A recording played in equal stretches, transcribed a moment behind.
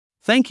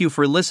Thank you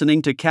for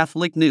listening to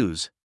Catholic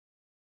News.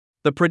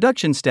 The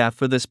production staff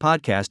for this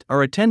podcast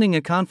are attending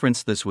a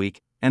conference this week,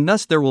 and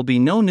thus there will be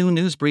no new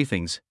news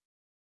briefings.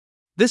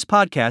 This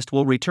podcast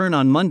will return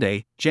on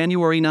Monday,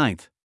 January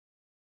 9th.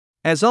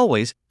 As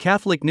always,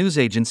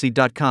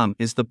 CatholicNewsAgency.com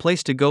is the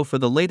place to go for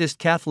the latest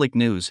Catholic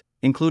news,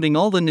 including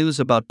all the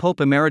news about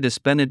Pope Emeritus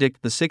Benedict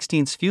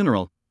XVI's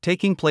funeral,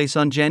 taking place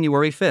on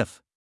January 5th.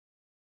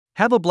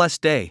 Have a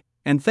blessed day,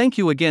 and thank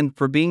you again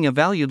for being a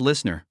valued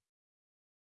listener.